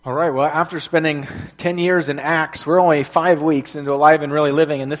All right, well, after spending 10 years in Acts, we're only 5 weeks into Alive and Really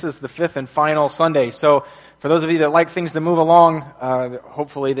Living, and this is the fifth and final Sunday. So for those of you that like things to move along,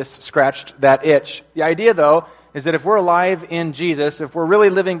 hopefully this scratched that itch. The idea, though, is that if we're alive in Jesus, if we're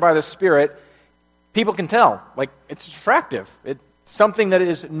really living by the Spirit, people can tell. Like, it's attractive. It's something that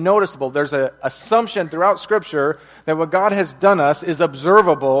is noticeable. There's an assumption throughout Scripture that what God has done us is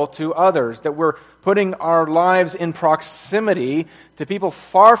observable to others, that we're putting our lives in proximity to people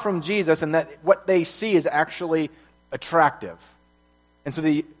far from Jesus, and that what they see is actually attractive. And so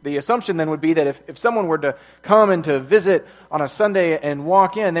the assumption then would be that if someone were to come and to visit on a Sunday and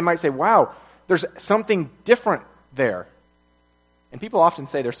walk in, they might say, wow, there's something different there. And people often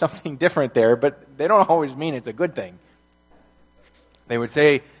say there's something different there, but they don't always mean it's a good thing. They would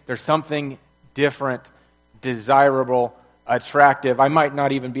say there's something different, desirable, attractive. I might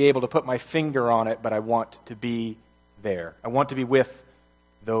not even be able to put my finger on it, but I want to be there. I want to be with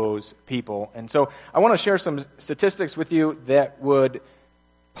those people. And so I want to share some statistics with you that would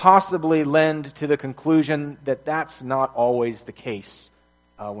possibly lend to the conclusion that that's not always the case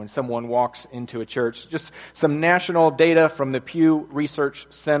when someone walks into a church. Just some national data from the Pew Research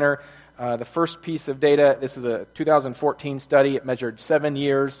Center. The first piece of data, this is a 2014 study. It measured 7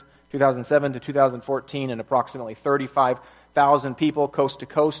 years, 2007 to 2014, and approximately 35,000 people coast to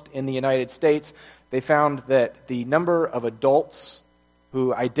coast in the United States. They found that the number of adults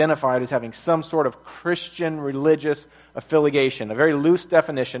who identified as having some sort of Christian religious affiliation, a very loose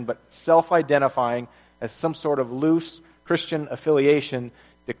definition, but self-identifying as some sort of loose Christian affiliation,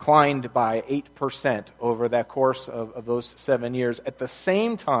 declined by 8% over that course of those 7 years. At the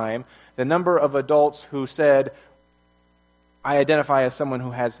same time, the number of adults who said, I identify as someone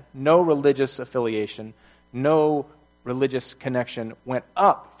who has no religious affiliation, no religious connection, went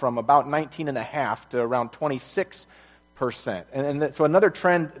up from about 19.5% to around 26%. So another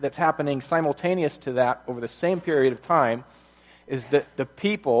trend that's happening simultaneous to that over the same period of time is that the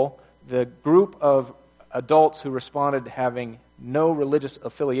group of adults who responded having no religious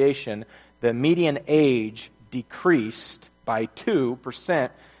affiliation, the median age decreased by 2%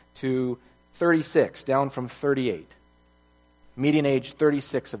 to 36, down from 38. Median age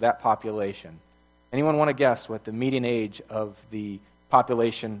 36 of that population. Anyone want to guess what the median age of the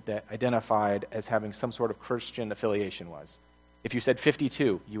population that identified as having some sort of Christian affiliation was? If you said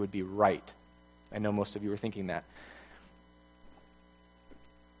 52, you would be right. I know most of you were thinking that.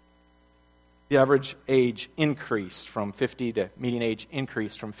 The average age increased from 50 to, median age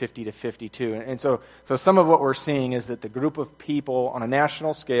increased from 50 to 52. And so some of what we're seeing is that the group of people on a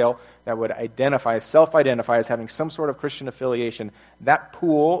national scale that would self-identify as having some sort of Christian affiliation, that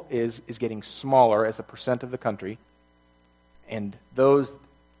pool is getting smaller as a percent of the country. And those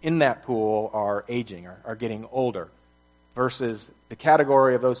in that pool are aging, are getting older, versus the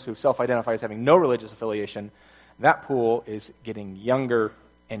category of those who self-identify as having no religious affiliation, that pool is getting younger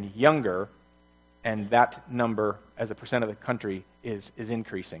and younger, and that number as a percent of the country is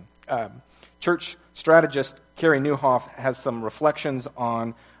increasing. Church strategist Carey Nieuwhof has some reflections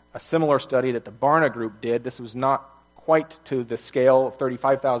on a similar study that the Barna Group did. This was not quite to the scale of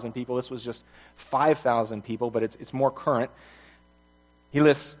 35,000 people. This was just 5,000 people, but it's more current. He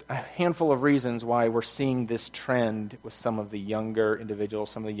lists a handful of reasons why we're seeing this trend with some of the younger individuals,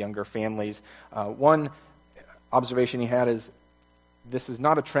 some of the younger families. One observation he had is this is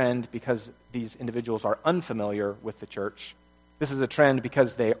not a trend because these individuals are unfamiliar with the church. This is a trend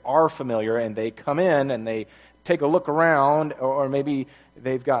because they are familiar and they come in and they take a look around, or maybe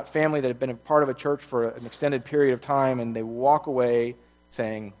they've got family that have been a part of a church for an extended period of time, and they walk away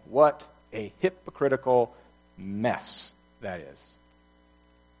saying, what a hypocritical mess that is.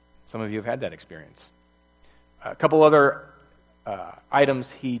 Some of you have had that experience. A couple other items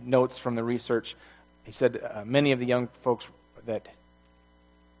he notes from the research. He said many of the young folks that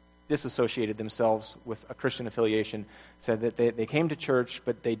disassociated themselves with a Christian affiliation said that they came to church,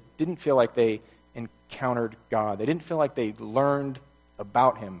 but they didn't feel like they encountered God. They didn't feel like they learned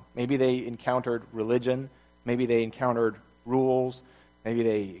about Him. Maybe they encountered religion. Maybe they encountered rules. Maybe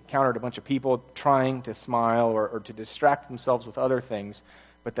they encountered a bunch of people trying to smile or to distract themselves with other things,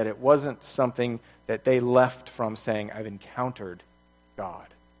 but that it wasn't something that they left from saying, I've encountered God.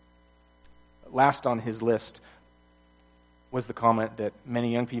 Last on his list was the comment that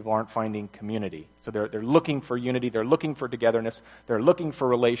many young people aren't finding community. So they're looking for unity, they're looking for togetherness, they're looking for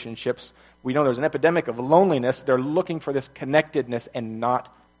relationships. We know there's an epidemic of loneliness. They're looking for this connectedness and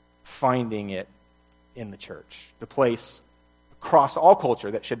not finding it in the church, the place across all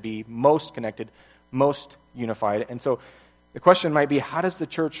culture that should be most connected, most unified. And so the question might be, how does the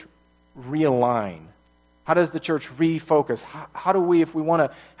church realign? How does the church refocus? How do we, if we want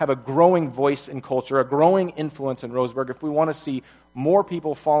to have a growing voice in culture, a growing influence in Roseburg, if we want to see more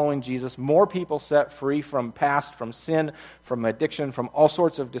people following Jesus, more people set free from past, from sin, from addiction, from all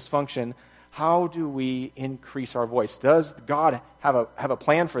sorts of dysfunction, how do we increase our voice? Does God have a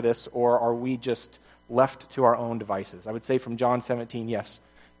plan for this, or are we just left to our own devices? I would say from John 17, yes,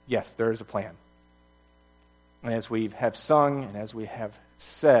 there is a plan. And as we have sung and as we have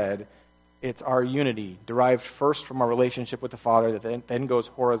said, it's our unity derived first from our relationship with the Father that then goes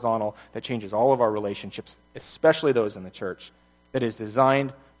horizontal, that changes all of our relationships, especially those in the church, that is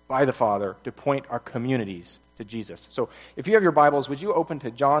designed by the Father to point our communities to Jesus. So if you have your Bibles, would you open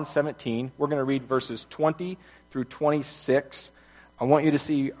to John 17? We're going to read verses 20 through 26. I want you to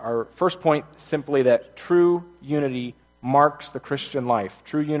see our first point simply that true unity marks the Christian life.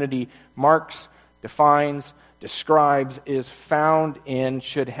 True unity marks, defines, describes, is found in,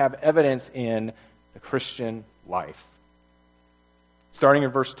 should have evidence in the Christian life. Starting in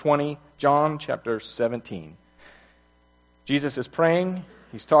verse 20, John chapter 17. Jesus is praying,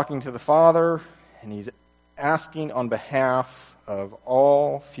 he's talking to the Father, and he's asking on behalf of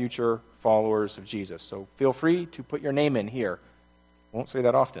all future followers of Jesus. So feel free to put your name in here. Won't say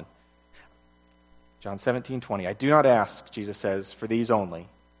that often. John 17:20. I do not ask, Jesus says, for these only,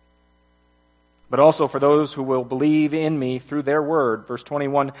 but also for those who will believe in me through their word. Verse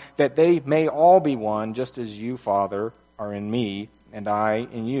 21, that they may all be one, just as you, Father, are in me, and I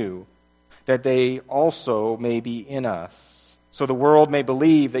in you, that they also may be in us, so the world may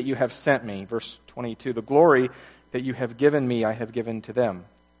believe that you have sent me. Verse 22, the glory that you have given me, I have given to them,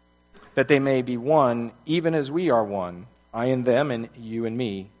 that they may be one, even as we are one, I in them and you in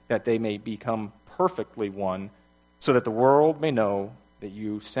me, that they may become perfectly one, so that the world may know that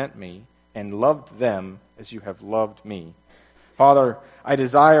you sent me and loved them as you have loved me. Father, I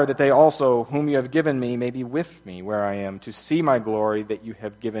desire that they also, whom you have given me, may be with me where I am, to see my glory that you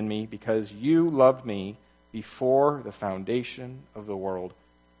have given me, because you loved me before the foundation of the world.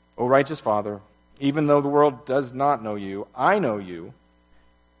 O righteous Father, even though the world does not know you, I know you,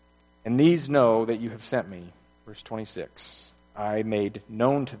 and these know that you have sent me. Verse 26, I made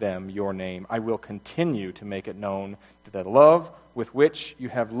known to them your name. I will continue to make it known, that the love with which you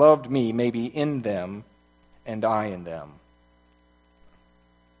have loved me may be in them, and I in them.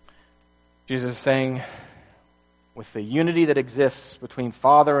 Jesus is saying, with the unity that exists between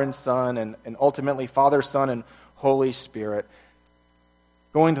Father and Son, and ultimately Father, Son, and Holy Spirit,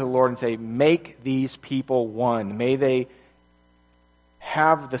 going to the Lord and say, make these people one. May they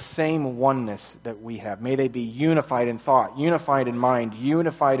have the same oneness that we have. May they be unified in thought, unified in mind,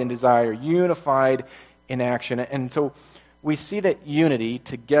 unified in desire, unified in action. And so we see that unity,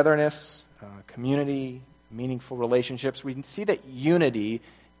 togetherness, community, meaningful relationships, we see that unity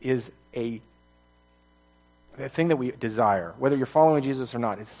is a thing that we desire. Whether you're following Jesus or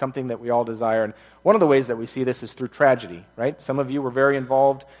not, it's something that we all desire. And one of the ways that we see this is through tragedy, right? Some of you were very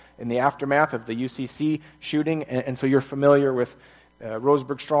involved in the aftermath of the UCC shooting, and so you're familiar with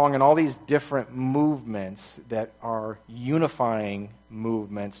Roseburg Strong and all these different movements that are unifying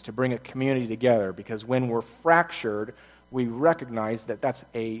movements to bring a community together. Because when we're fractured, we recognize that that's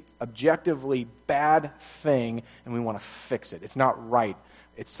a objectively bad thing, and we want to fix it. It's not right.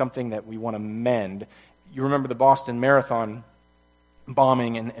 It's something that we want to mend. You remember the Boston Marathon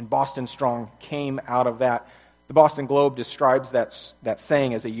bombing, and Boston Strong came out of that. The Boston Globe describes that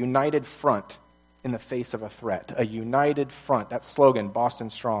saying as a united front in the face of a threat. A united front. That slogan, Boston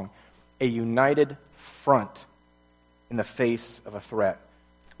Strong. A united front in the face of a threat.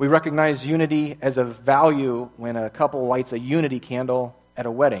 We recognize unity as a value when a couple lights a unity candle at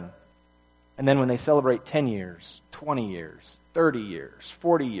a wedding. And then when they celebrate 10 years, 20 years, 30 years,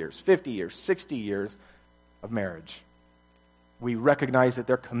 40 years, 50 years, 60 years of marriage. We recognize that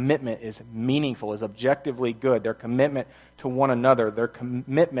their commitment is meaningful, is objectively good. Their commitment to one another, their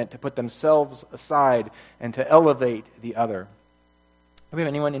commitment to put themselves aside and to elevate the other. Do we have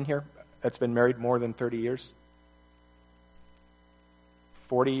anyone in here that's been married more than 30 years?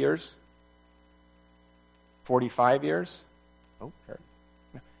 40 years? 45 years?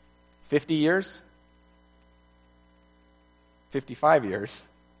 50 years? 55 years?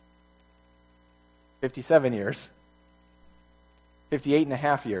 57 years? 58 and a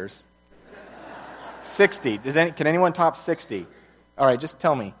half years. 60. Can anyone top 60? All right, just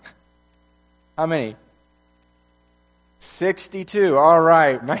tell me. How many? 62. All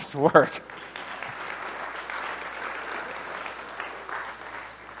right, nice work.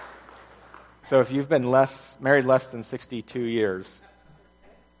 So if you've been married less than 62 years,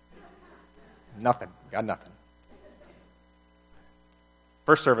 got nothing. 1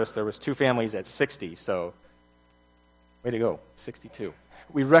 First service, there was 2 families at 60, so way to go, 62.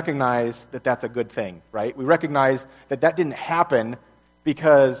 We recognize that that's a good thing, right? We recognize that that didn't happen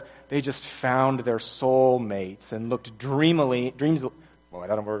because they just found their soul mates and looked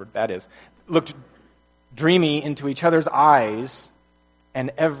looked dreamy into each other's eyes,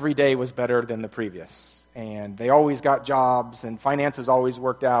 and every day was better than the previous. And they always got jobs, and finances always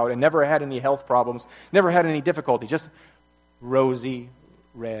worked out, and never had any health problems, never had any difficulty, just rosy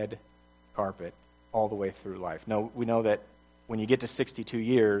red carpet all the way through life. No, we know that when you get to 62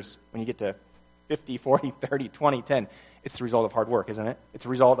 years, when you get to 50, 40, 30, 20, 10, it's the result of hard work, isn't it? It's a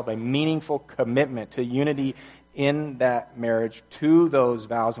result of a meaningful commitment to unity in that marriage, to those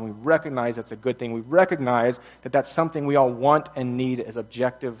vows, and we recognize that's a good thing. We recognize that that's something we all want and need as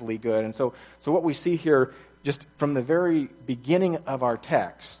objectively good. And so what we see here, just from the very beginning of our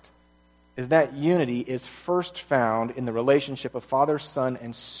text, is that unity is first found in the relationship of Father, Son,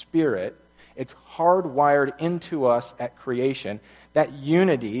 and Spirit. It's hardwired into us at creation. That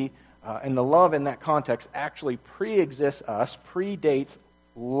unity and the love in that context actually pre-exists us, predates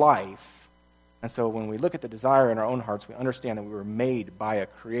life. And so when we look at the desire in our own hearts, we understand that we were made by a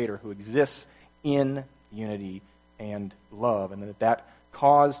Creator who exists in unity and love, and that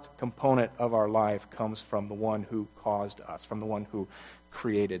caused component of our life comes from the one who caused us, from the one who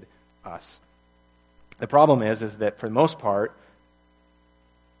created us. The problem is that for the most part,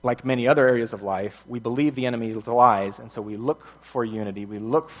 like many other areas of life, we believe the enemy's lies, and so we look for unity. We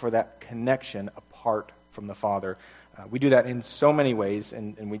look for that connection apart from the Father. We do that in so many ways,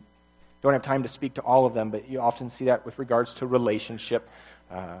 and we don't have time to speak to all of them, but you often see that with regards to relationship,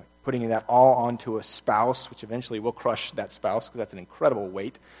 putting that all onto a spouse, which eventually will crush that spouse because that's an incredible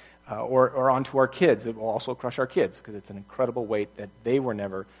weight, or onto our kids. It will also crush our kids because it's an incredible weight that they were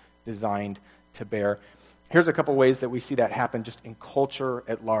never designed to bear. Here's a couple ways that we see that happen just in culture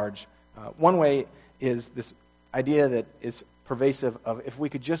at large. One way is this idea that is pervasive of if we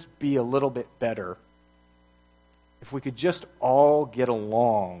could just be a little bit better, if we could just all get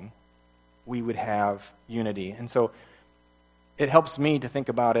along, we would have unity. And so it helps me to think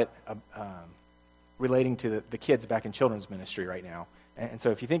about it relating to the kids back in children's ministry right now. And so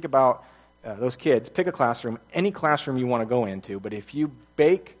if you think about those kids, pick a classroom, any classroom you want to go into, but if you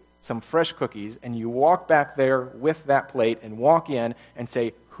bake some fresh cookies and you walk back there with that plate and walk in and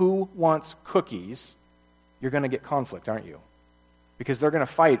say, "Who wants cookies?" you're going to get conflict, aren't you? Because they're going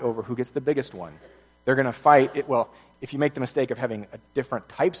to fight over who gets the biggest one. They're going to fight, if you make the mistake of having different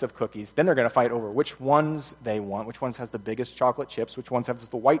types of cookies, then they're going to fight over which ones they want, which ones has the biggest chocolate chips, which ones has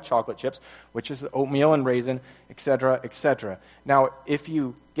the white chocolate chips, which is the oatmeal and raisin, etc., etc. Now, if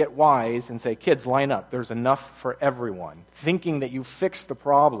you get wise and say, "Kids, line up, there's enough for everyone," thinking that you fixed the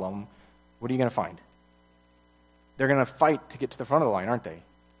problem, what are you going to find? They're going to fight to get to the front of the line, aren't they?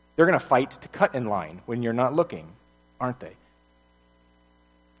 They're going to fight to cut in line when you're not looking, aren't they?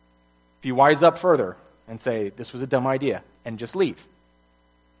 If you wise up further and say, "This was a dumb idea," and just leave,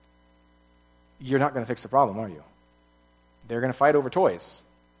 you're not going to fix the problem, are you? They're going to fight over toys.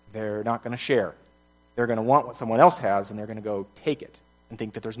 They're not going to share. They're going to want what someone else has, and they're going to go take it and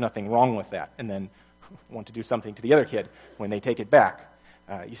think that there's nothing wrong with that, and then want to do something to the other kid when they take it back.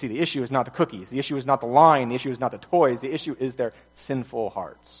 You see, the issue is not the cookies. The issue is not the line. The issue is not the toys. The issue is their sinful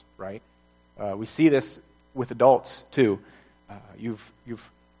hearts, right? We see this with adults, too. You've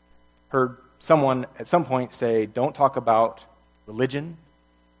heard someone at some point say, "Don't talk about religion,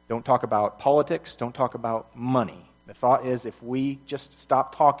 don't talk about politics, don't talk about money." The thought is, if we just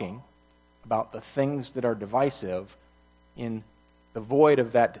stop talking about the things that are divisive, in the void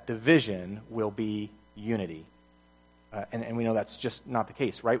of that division will be unity. And we know that's just not the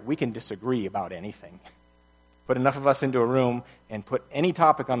case, right? We can disagree about anything. Put enough of us into a room and put any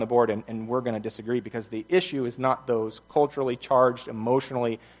topic on the board, and we're going to disagree, because the issue is not those culturally charged,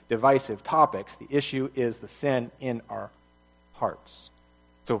 emotionally divisive topics. The issue is the sin in our hearts.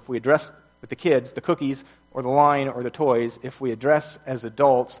 So if we address with the kids the cookies or the line or the toys, if we address as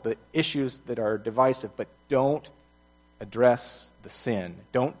adults the issues that are divisive, but don't address the sin,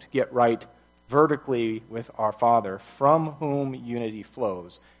 don't get right vertically with our Father, from whom unity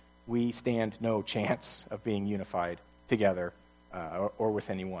flows, we stand no chance of being unified together or with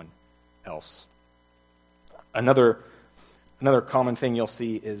anyone else. Another common thing you'll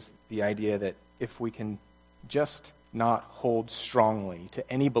see is the idea that if we can just not hold strongly to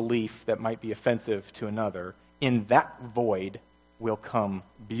any belief that might be offensive to another, in that void will come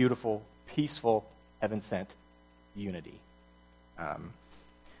beautiful, peaceful, heaven-sent unity.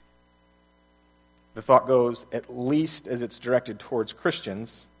 The thought goes, at least as it's directed towards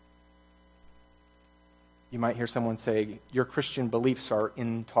Christians, You might hear someone say, your Christian beliefs are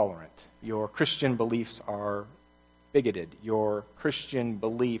intolerant. Your Christian beliefs are bigoted. Your Christian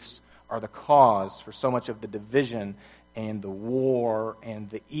beliefs are the cause for so much of the division and the war and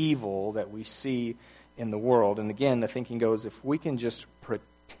the evil that we see in the world. And again, the thinking goes, if we can just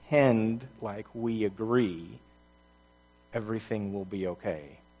pretend like we agree, everything will be okay.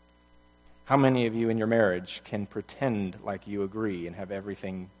 How many of you in your marriage can pretend like you agree and have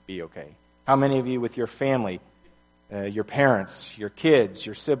everything be okay? How many of you with your family, your parents, your kids,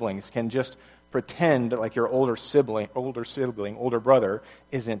 your siblings can just pretend like your older brother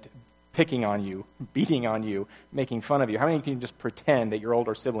isn't picking on you, beating on you, making fun of you? How many of you can just pretend that your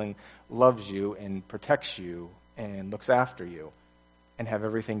older sibling loves you and protects you and looks after you and have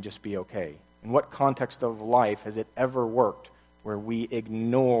everything just be okay? In what context of life has it ever worked where we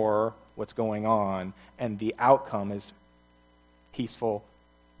ignore what's going on and the outcome is peaceful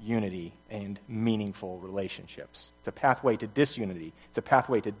unity and meaningful relationships? It's a pathway to disunity. It's a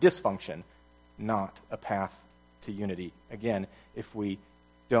pathway to dysfunction, not a path to unity. Again, if we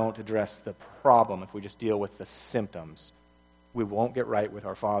don't address the problem, if we just deal with the symptoms, we won't get right with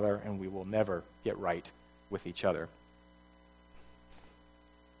our Father, and we will never get right with each other.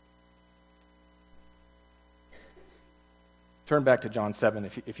 Turn back to John 7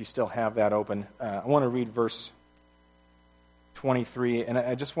 if you still have that open. I want to read verse 23, and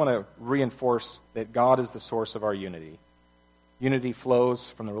I just want to reinforce that God is the source of our unity. Unity flows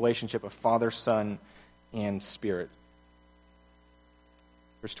from the relationship of Father, Son, and Spirit.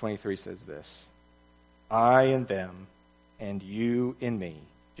 Verse 23 says this, I in them, and you in me.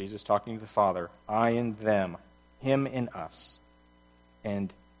 Jesus talking to the Father. I in them, him in us,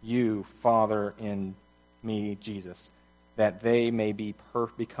 and you, Father, in me, Jesus, that they may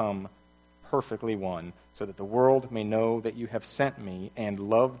become perfectly one, so that the world may know that you have sent me and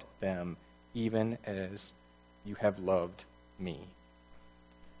loved them even as you have loved me.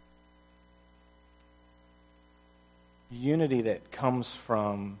 Unity that comes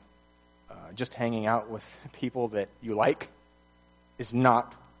from just hanging out with people that you like is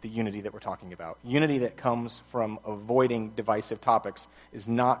not the unity that we're talking about. Unity that comes from avoiding divisive topics is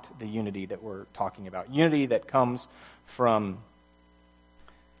not the unity that we're talking about. Unity that comes from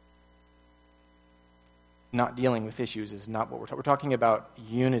not dealing with issues is not what we're talking about. We're talking about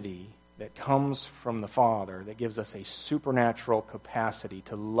unity that comes from the Father that gives us a supernatural capacity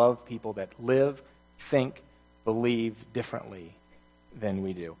to love people that live, think, believe differently than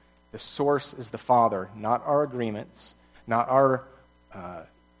we do. The source is the Father, not our agreements, not our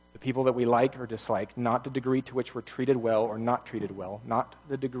the people that we like or dislike, not the degree to which we're treated well or not treated well, not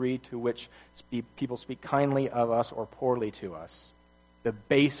the degree to which people speak kindly of us or poorly to us. The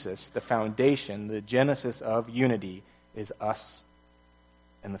basis, the foundation, the genesis of unity is us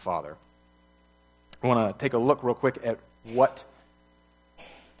and the Father. I want to take a look real quick at what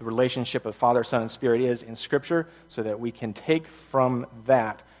the relationship of Father, Son, and Spirit is in Scripture so that we can take from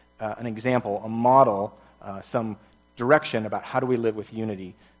that an example, a model, some direction about how do we live with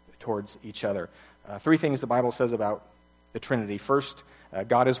unity towards each other. Three things the Bible says about the Trinity. First,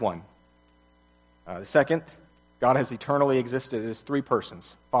 God is one. The second, God has eternally existed as three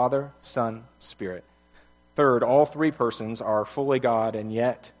persons, Father, Son, Spirit. Third, all three persons are fully God and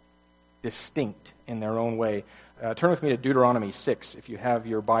yet distinct in their own way. Turn with me to Deuteronomy 6 if you have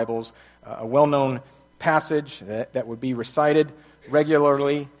your Bibles. A well-known passage that would be recited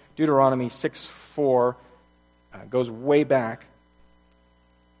regularly. Deuteronomy 6:4 goes way back,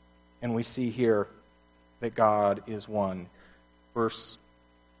 and we see here that God is one. Verse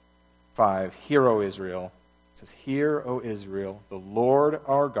 5, Hear, O Israel. It says, Hear, O Israel, the Lord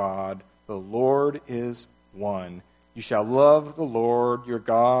our God, the Lord is one. You shall love the Lord your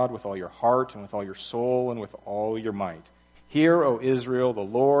God with all your heart and with all your soul and with all your might. Hear, O Israel, the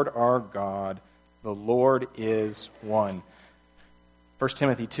Lord our God, the Lord is one. 1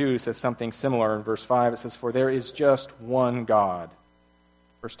 Timothy 2 says something similar in verse 5. It says, For there is just one God.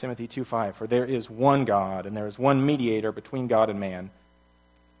 1 Timothy 2:5, For there is one God, and there is one mediator between God and man,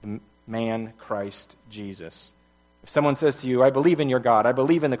 the man Christ Jesus. If someone says to you, I believe in your God, I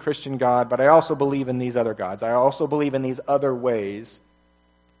believe in the Christian God, but I also believe in these other gods, I also believe in these other ways,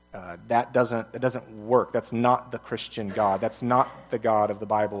 that doesn't work. That's not the Christian God. That's not the God of the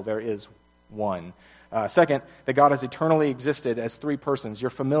Bible. There is one. Second, that God has eternally existed as three persons. You're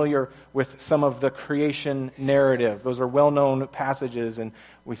familiar with some of the creation narrative. Those are well-known passages, and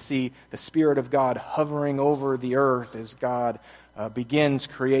we see the Spirit of God hovering over the earth as God begins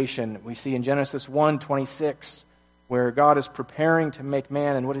creation. We see in Genesis 1:26, where God is preparing to make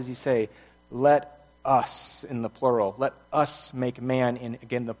man, and what does he say? Let us, in the plural, let us make man, in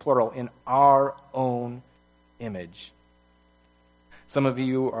again the plural, in our own image. Some of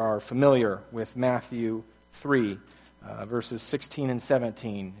you are familiar with Matthew 3, verses 16 and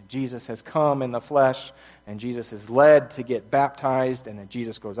 17. Jesus has come in the flesh, and Jesus is led to get baptized, and then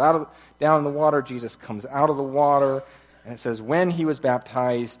Jesus goes down in the water. Jesus comes out of the water, and it says, when he was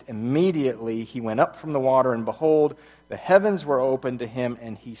baptized, immediately he went up from the water, and behold, the heavens were opened to him,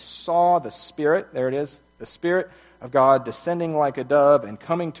 and he saw the Spirit, there it is, the Spirit of God descending like a dove and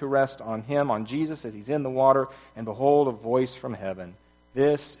coming to rest on him, on Jesus, as he's in the water. And behold, a voice from heaven,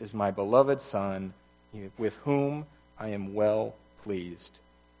 this is my beloved Son, with whom I am well pleased.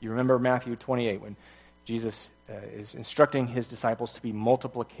 You remember Matthew 28, when Jesus is instructing his disciples to be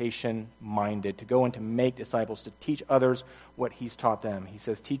multiplication-minded, to go and to make disciples, to teach others what he's taught them. He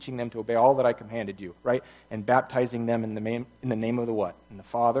says, teaching them to obey all that I commanded you, right? And baptizing them in the name of the what? In the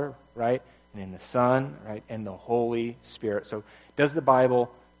Father, right? And in the Son, right? And the Holy Spirit. So does the Bible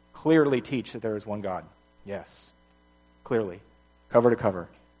clearly teach that there is one God? Yes, clearly, cover to cover.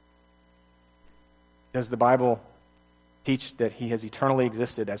 Does the Bible teach that he has eternally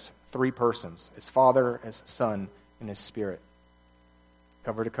existed as three persons, as Father, as Son, and as Spirit?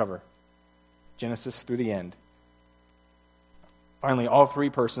 Cover to cover. Genesis through the end. Finally, all three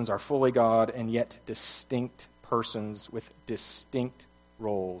persons are fully God and yet distinct persons with distinct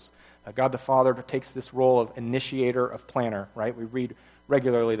roles. God the Father takes this role of initiator, of planner, right? We read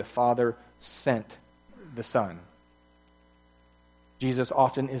regularly, the Father sent the Son. Jesus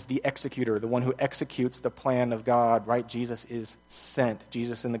often is the executor, the one who executes the plan of God, right? Jesus is sent.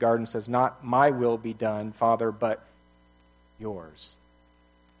 Jesus in the garden says, not my will be done, Father, but yours.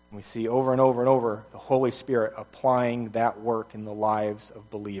 And we see over and over and over the Holy Spirit applying that work in the lives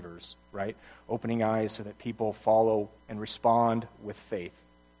of believers, right? Opening eyes so that people follow and respond with faith.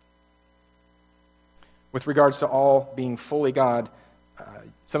 With regards to all being fully God,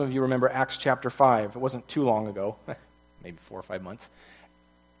 some of you remember Acts chapter 5. It wasn't too long ago, maybe 4 or 5 months.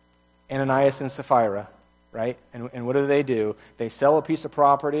 Ananias and Sapphira, right? And what do? They sell a piece of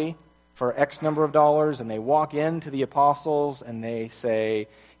property for X number of dollars, and they walk into the apostles and they say,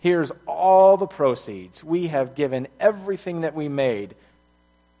 here's all the proceeds. We have given everything that we made.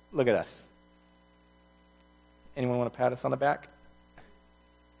 Look at us. Anyone want to pat us on the back?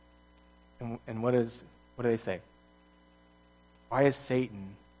 And what do they say? Why has Satan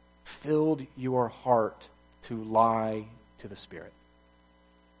filled your heart to lie to the Spirit?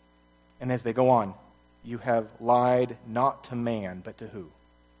 And as they go on, you have lied not to man, but to who?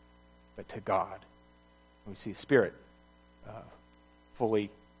 But to God. We see Spirit, fully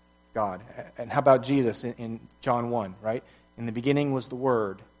God. And how about Jesus in John 1, right? In the beginning was the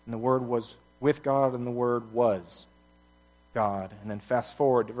Word, and the Word was with God, and the Word was God. And then fast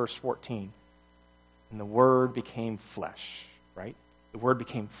forward to verse 14. And the Word became flesh, right? The Word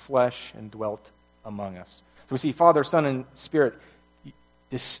became flesh and dwelt among us. So we see Father, Son, and Spirit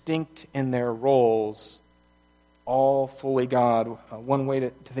distinct in their roles, all fully God. One way to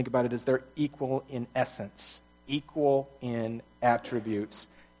think about it is they're equal in essence, equal in attributes,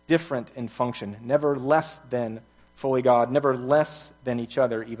 different in function, never less than fully God, never less than each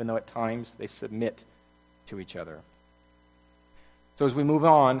other, even though at times they submit to each other. So as we move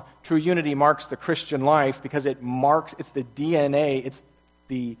on, true unity marks the Christian life because it's the DNA, it's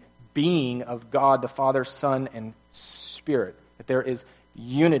the being of God, the Father, Son, and Spirit. That there is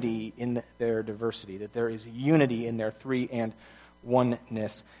unity in their diversity, that there is unity in their three and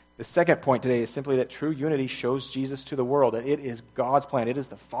oneness. The second point today is simply that true unity shows Jesus to the world, that it is God's plan. It is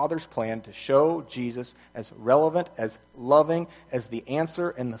the Father's plan to show Jesus as relevant, as loving, as the answer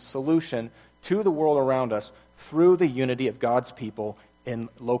and the solution to the world around us through the unity of God's people in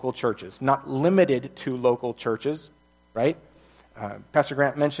local churches. Not limited to local churches, right? Pastor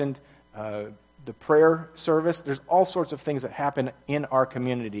Grant mentioned the prayer service. There's all sorts of things that happen in our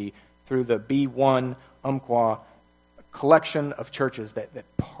community through the B1 Umpqua collection of churches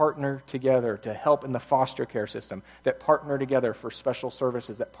that partner together to help in the foster care system, that partner together for special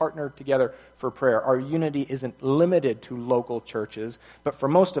services, that partner together for prayer. Our unity isn't limited to local churches, but for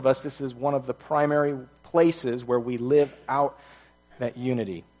most of us, this is one of the primary places where we live out that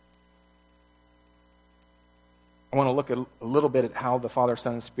unity. I want to look a little bit at how the Father,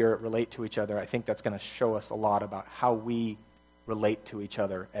 Son, and Spirit relate to each other. I think that's going to show us a lot about how we relate to each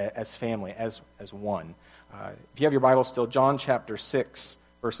other as family, as one. If you have your Bible still, John chapter 6,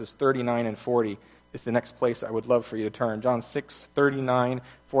 verses 39 and 40 is the next place I would love for you to turn. John 6, 39,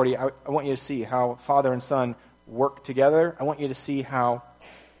 40. I want you to see how Father and Son work together. I want you to see how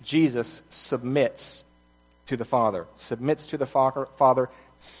Jesus submits to the Father,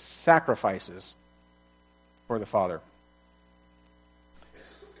 sacrifices for the Father.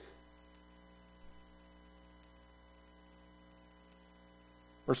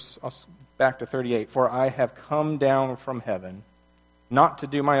 Back to 38. For I have come down from heaven, not to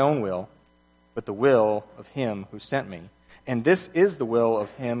do my own will, but the will of him who sent me. And this is the will of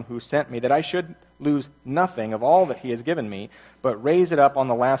him who sent me, that I should lose nothing of all that he has given me, but raise it up on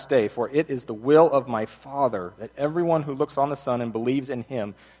the last day. For it is the will of my Father, that everyone who looks on the Son and believes in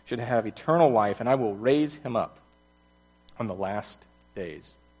him should have eternal life, and I will raise him up on the last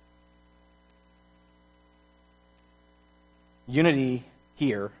days. Unity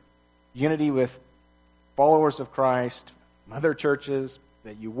here, unity with followers of Christ, other churches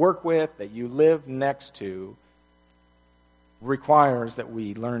that you work with, that you live next to, requires that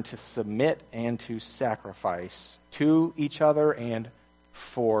we learn to submit and to sacrifice to each other and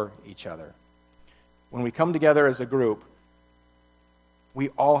for each other. When we come together as a group, we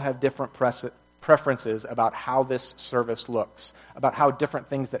all have different preferences about how this service looks, about how different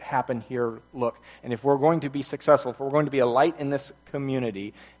things that happen here look. And if we're going to be successful, if we're going to be a light in this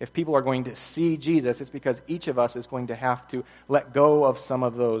community, if people are going to see Jesus, it's because each of us is going to have to let go of some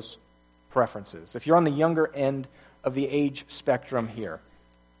of those preferences. If you're on the younger end of the age spectrum here,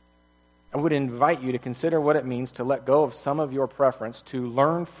 I would invite you to consider what it means to let go of some of your preference, to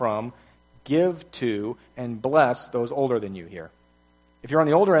learn from, give to, and bless those older than you here. If you're on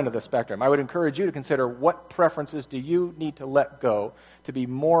the older end of the spectrum, I would encourage you to consider what preferences do you need to let go to be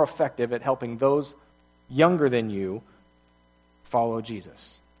more effective at helping those younger than you follow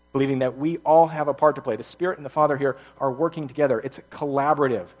Jesus. Believing that we all have a part to play. The Spirit and the Father here are working together. It's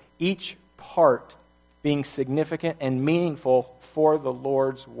collaborative. Each part being significant and meaningful for the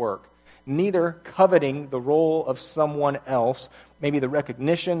Lord's work. Neither coveting the role of someone else, maybe the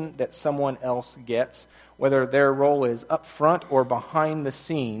recognition that someone else gets, whether their role is up front or behind the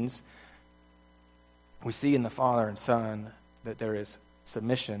scenes. We see in the Father and Son that there is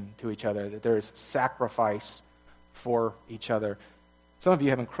submission to each other, that there is sacrifice for each other. Some of you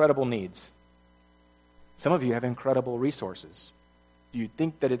have incredible needs. Some of you have incredible resources. Do you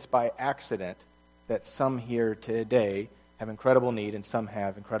think that it's by accident that some here today have incredible need and some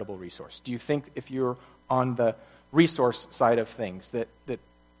have incredible resource? Do you think if you're on the resource side of things that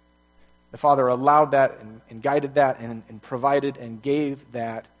the Father allowed that and guided that and provided and gave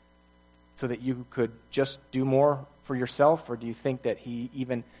that so that you could just do more for yourself? Or do you think that He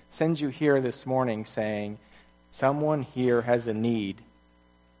even sends you here this morning saying, someone here has a need,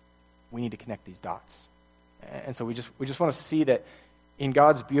 we need to connect these dots? And so we just want to see that in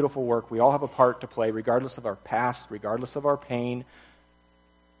God's beautiful work, we all have a part to play, regardless of our past, regardless of our pain.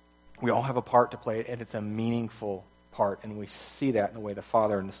 We all have a part to play, and it's a meaningful part, and we see that in the way the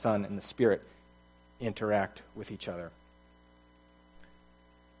Father and the Son and the Spirit interact with each other.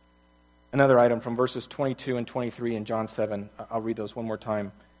 Another item from verses 22 and 23 in John 7, I'll read those one more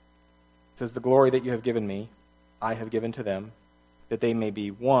time. It says, "The glory that you have given me, I have given to them, that they may be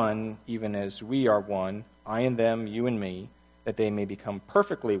one, even as we are one, I and them, you and me, that they may become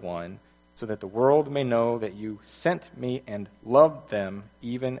perfectly one, so that the world may know that you sent me and loved them,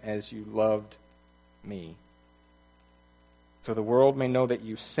 even as you loved me." So the world may know that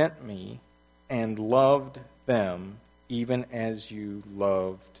you sent me and loved them, even as you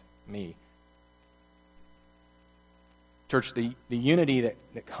loved me. Church, the unity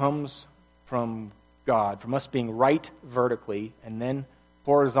that comes from God, from us being right vertically and then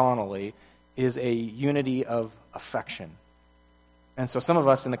horizontally, is a unity of affection. And so some of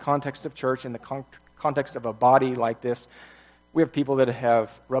us, in the context of church, in the context of a body like this, we have people that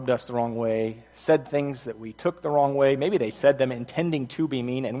have rubbed us the wrong way, said things that we took the wrong way. Maybe they said them intending to be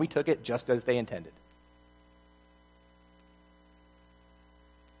mean, and we took it just as they intended.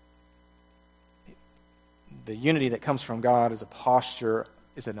 The unity that comes from God is a posture,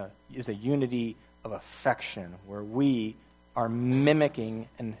 is a unity of affection, where we are mimicking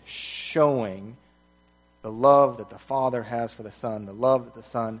and showing the love that the Father has for the Son, the love that the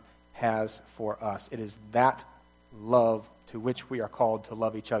Son has for us. It is that love to which we are called to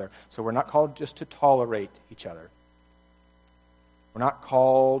love each other. So we're not called just to tolerate each other. We're not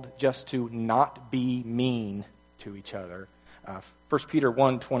called just to not be mean to each other. 1 Peter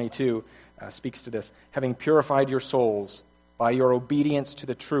 1:22 speaks to this. "Having purified your souls by your obedience to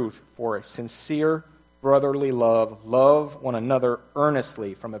the truth for a sincere brotherly love, love one another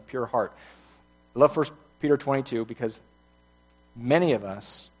earnestly from a pure heart." I love 1 Peter 22 because many of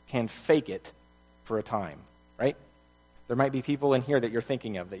us can fake it for a time, right? There might be people in here that you're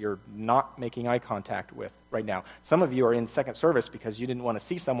thinking of that you're not making eye contact with right now. Some of you are in second service because you didn't want to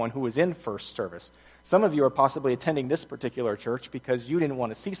see someone who was in first service. Some of you are possibly attending this particular church because you didn't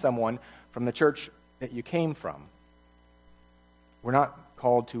want to see someone from the church that you came from. We're not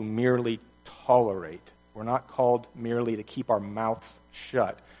called to merely tolerate We're not called merely to keep our mouths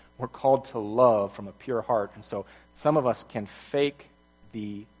shut. We're called to love from a pure heart. And so some of us can fake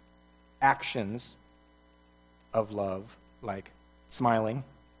the actions of love, like smiling,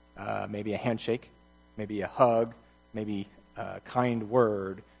 maybe a handshake, maybe a hug, maybe a kind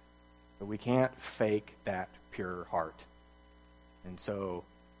word, but we can't fake that pure heart. And so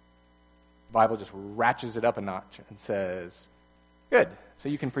the Bible just ratchets it up a notch and says, good, so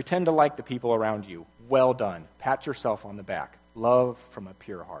you can pretend to like the people around you. Well done. Pat yourself on the back. Love from a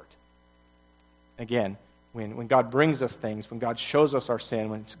pure heart. Again, when God brings us things, when God shows us our sin,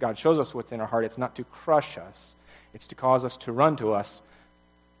 when God shows us what's in our heart, it's not to crush us. It's to cause us to run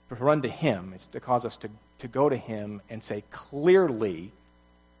to Him. It's to cause us to go to Him and say, clearly,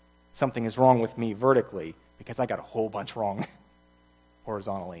 something is wrong with me vertically, because I got a whole bunch wrong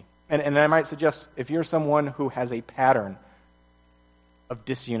horizontally. And I might suggest, if you're someone who has a pattern of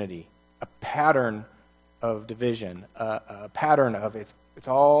disunity, a pattern of division, a pattern of it's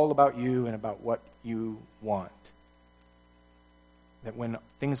all about you and about what you want, that when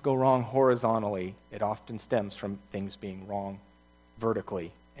things go wrong horizontally, it often stems from things being wrong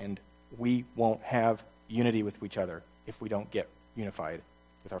vertically. And we won't have unity with each other if we don't get unified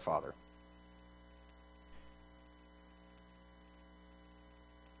with our Father.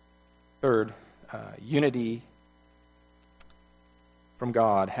 Third, unity from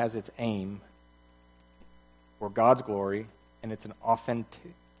God has its aim for God's glory, and it's an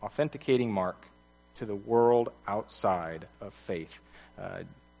authenticating mark to the world outside of faith.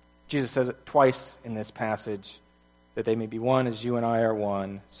 Jesus says it twice in this passage, that they may be one as you and I are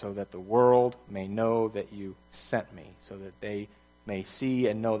one, so that the world may know that you sent me, so that they may see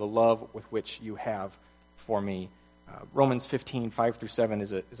and know the love with which you have for me. Romans 15, 5-7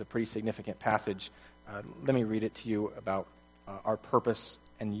 is a pretty significant passage. Let me read it to you about our purpose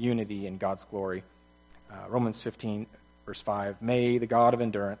and unity in God's glory. Romans 15, verse 5, may the God of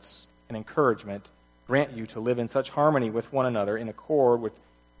endurance and encouragement grant you to live in such harmony with one another in accord with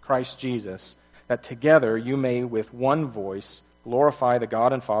Christ Jesus, that together you may with one voice glorify the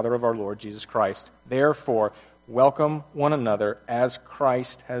God and Father of our Lord Jesus Christ. Therefore, welcome one another as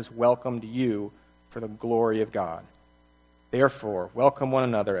Christ has welcomed you for the glory of God. Therefore, welcome one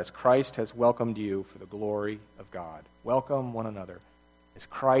another as Christ has welcomed you for the glory of God. Welcome one another as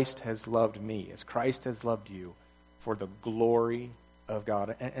Christ has loved me, as Christ has loved you for the glory of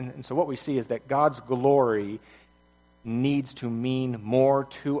God. And so what we see is that God's glory needs to mean more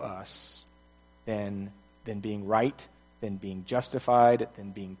to us than being right, than being justified,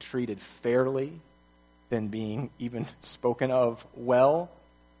 than being treated fairly, than being even spoken of well,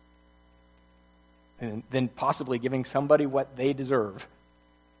 and then possibly giving somebody what they deserve.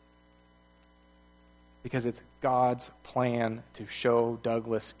 Because it's God's plan to show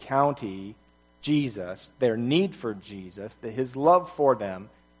Douglas County Jesus, their need for Jesus, His love for them,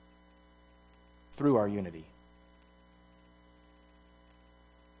 through our unity.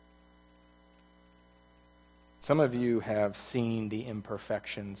 Some of you have seen the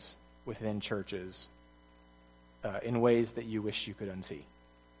imperfections within churches in ways that you wish you could unsee.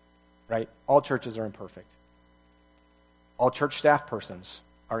 Right? All churches are imperfect. All church staff persons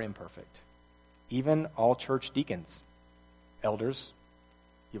are imperfect. Even all church deacons, elders,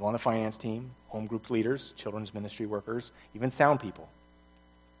 people on the finance team, home group leaders, children's ministry workers, even sound people.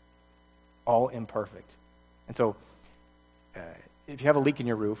 All imperfect. And so, if you have a leak in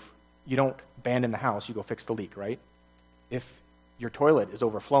your roof, you don't abandon the house, you go fix the leak, right? If your toilet is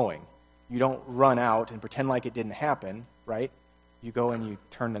overflowing, you don't run out and pretend like it didn't happen, right? You go and you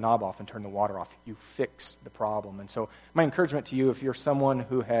turn the knob off and turn the water off. You fix the problem. And so my encouragement to you, if you're someone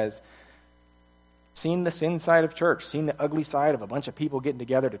who has seen the sin side of church, seen the ugly side of a bunch of people getting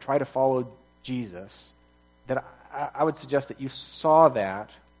together to try to follow Jesus, that I would suggest that you saw that,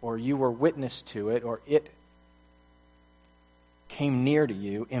 or you were witness to it, or it came near to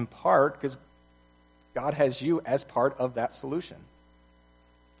you in part because God has you as part of that solution.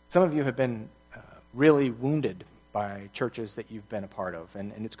 Some of you have been really wounded by churches that you've been a part of,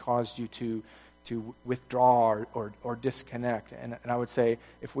 and it's caused you to withdraw or disconnect. And I would say,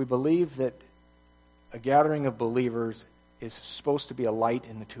 if we believe that a gathering of believers is supposed to be a light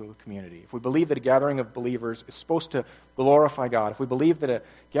into a community, if we believe that a gathering of believers is supposed to glorify God, if we believe that a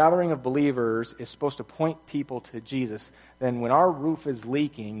gathering of believers is supposed to point people to Jesus, then when our roof is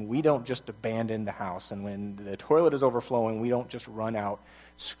leaking, we don't just abandon the house. And when the toilet is overflowing, we don't just run out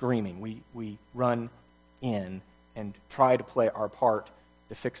screaming. We run in and try to play our part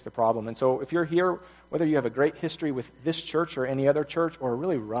to fix the problem. And so if you're here, whether you have a great history with this church or any other church, or a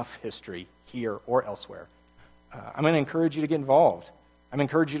really rough history here or elsewhere, I'm going to encourage you to get involved. I'm going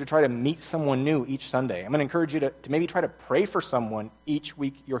to encourage you to try to meet someone new each Sunday. I'm going to encourage you to maybe try to pray for someone each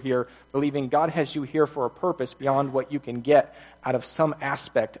week you're here, believing God has you here for a purpose beyond what you can get out of some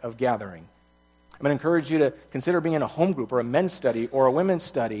aspect of gathering. I'm going to encourage you to consider being in a home group or a men's study or a women's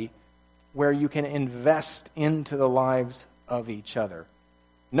study where you can invest into the lives of each other,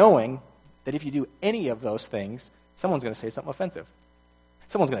 knowing that if you do any of those things, someone's going to say something offensive.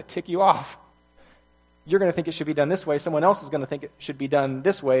 Someone's going to tick you off. You're going to think it should be done this way. Someone else is going to think it should be done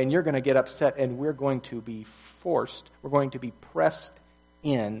this way, and you're going to get upset, and we're going to be forced, we're going to be pressed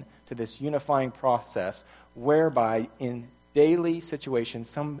in to this unifying process whereby in daily situations,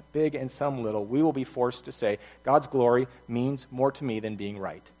 some big and some little, we will be forced to say, God's glory means more to me than being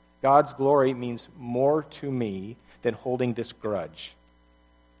right. God's glory means more to me than holding this grudge.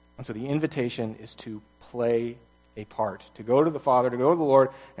 And so the invitation is to play a part, to go to the Father, to go to the Lord,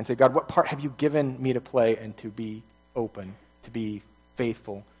 and say, God, what part have you given me to play? And to be open, to be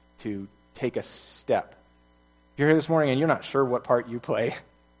faithful, to take a step. If you're here this morning and you're not sure what part you play,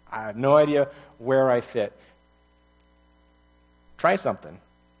 I have no idea where I fit, try something.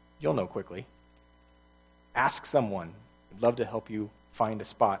 You'll know quickly. Ask someone. I'd love to help you find a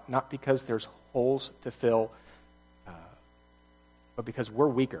spot, not because there's holes to fill, but because we're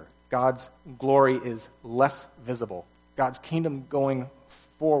weaker. God's glory is less visible. God's kingdom going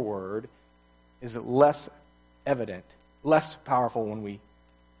forward is less evident, less powerful when we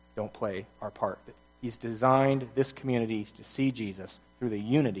don't play our part. He's designed this community to see Jesus through the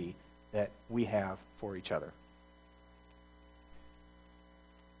unity that we have for each other.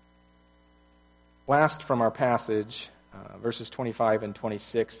 Last from our passage, verses 25 and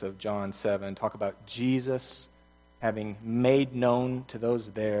 26 of John 7 talk about Jesus having made known to those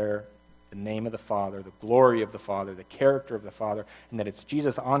there the name of the Father, the glory of the Father, the character of the Father, and that it's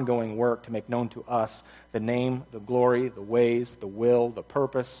Jesus' ongoing work to make known to us the name, the glory, the ways, the will, the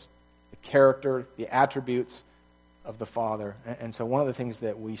purpose, the character, the attributes of the Father. And so one of the things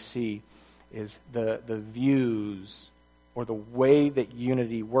that we see is the views or the way that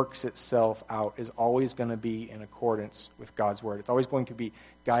unity works itself out is always going to be in accordance with God's Word. It's always going to be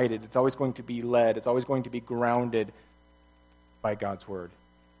guided. It's always going to be led. It's always going to be grounded by God's Word.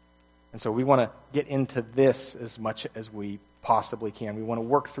 And so we want to get into this as much as we possibly can. We want to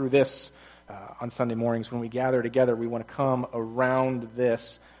work through this on Sunday mornings. When we gather together, we want to come around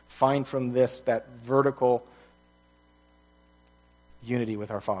this, find from this that vertical unity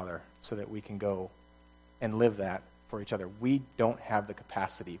with our Father so that we can go and live that for each other. We don't have the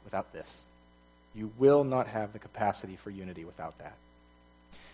capacity without this. You will not have the capacity for unity without that.